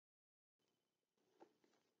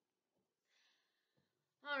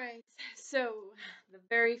All right, so the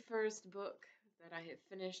very first book that I have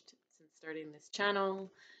finished since starting this channel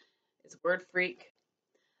is Word Freak.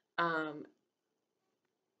 Um,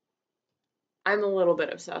 I'm a little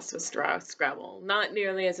bit obsessed with Scrabble, not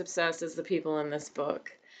nearly as obsessed as the people in this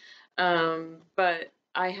book, but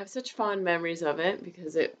I have such fond memories of it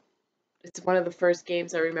because it's one of the first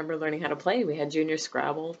games I remember learning how to play. We had Junior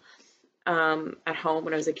Scrabble at home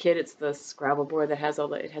when I was a kid. It's the Scrabble board that has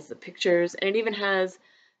it has the pictures, and it even has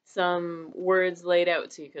some words laid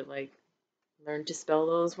out so you could like learn to spell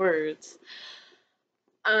those words.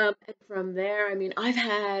 And from there, I mean, I've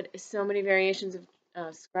had so many variations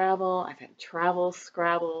of Scrabble. I've had travel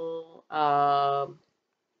Scrabble.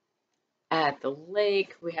 At the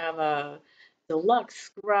lake, we have a deluxe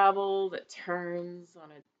Scrabble that turns on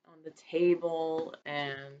the table,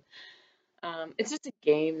 and it's just a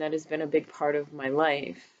game that has been a big part of my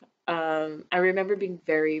life. I remember being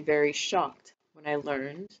very, very shocked when I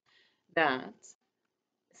learned that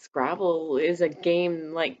Scrabble is a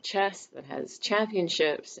game like chess that has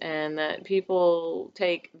championships and that people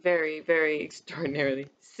take very, very extraordinarily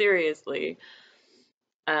seriously.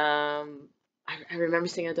 I remember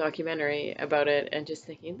seeing a documentary about it and just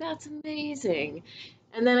thinking, that's amazing.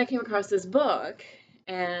 And then I came across this book,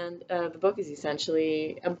 and the book is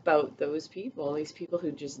essentially about those people, these people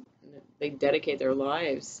who just they dedicate their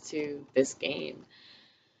lives to this game.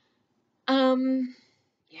 Um,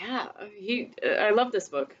 yeah, I love this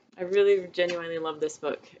book. I really genuinely love this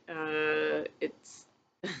book. It's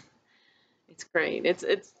it's great.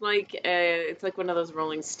 It's like one of those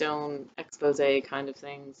Rolling Stone expose kind of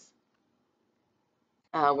things,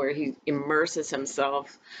 where he immerses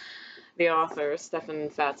himself. The author Stefan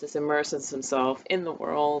Fatsis immerses himself in the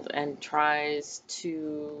world and tries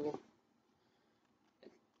to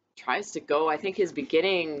go. I think his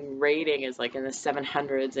beginning rating is like in the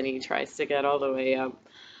 700s, and he tries to get all the way up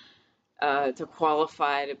to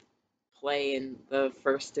qualify to play in the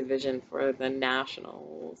first division for the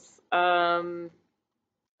Nationals. I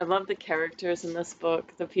love the characters in this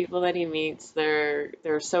book. The people that he meets,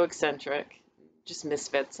 they're so eccentric, just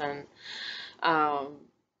misfits, and um,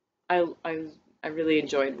 I I I really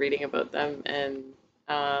enjoyed reading about them and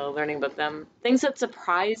learning about them. Things that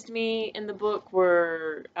surprised me in the book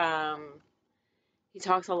were he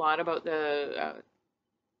talks a lot about the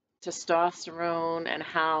testosterone and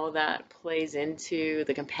how that plays into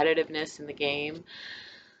the competitiveness in the game.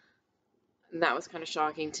 And that was kind of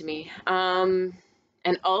shocking to me. And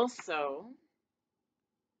also,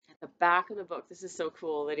 at the back of the book, this is so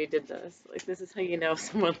cool that he did this. Like, this is how you know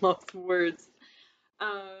someone loves words.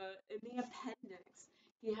 In the appendix,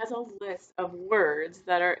 he has a list of words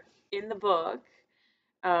that are in the book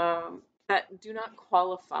that do not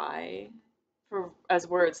qualify for as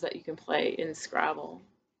words that you can play in Scrabble.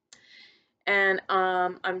 And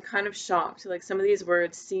I'm kind of shocked. Like some of these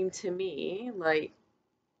words seem to me like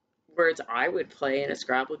words I would play in a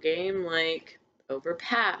Scrabble game, like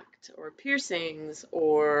overpacked or piercings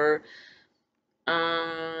or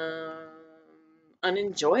um,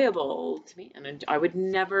 unenjoyable to me. And I would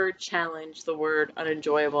never challenge the word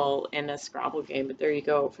unenjoyable in a Scrabble game, but there you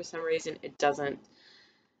go. For some reason, it doesn't.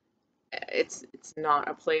 It's not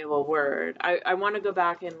a playable word. I want to go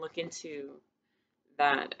back and look into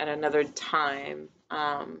that at another time.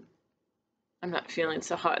 I'm not feeling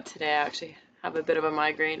so hot today. I actually have a bit of a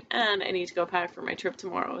migraine, and I need to go pack for my trip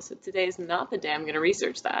tomorrow. So today is not the day I'm going to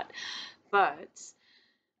research that, but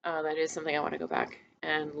that is something I want to go back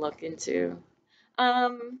and look into.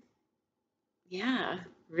 Um, yeah,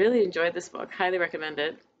 really enjoyed this book. Highly recommend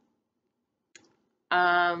it.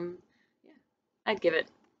 Yeah, I'd give it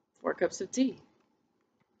 4 cups of tea.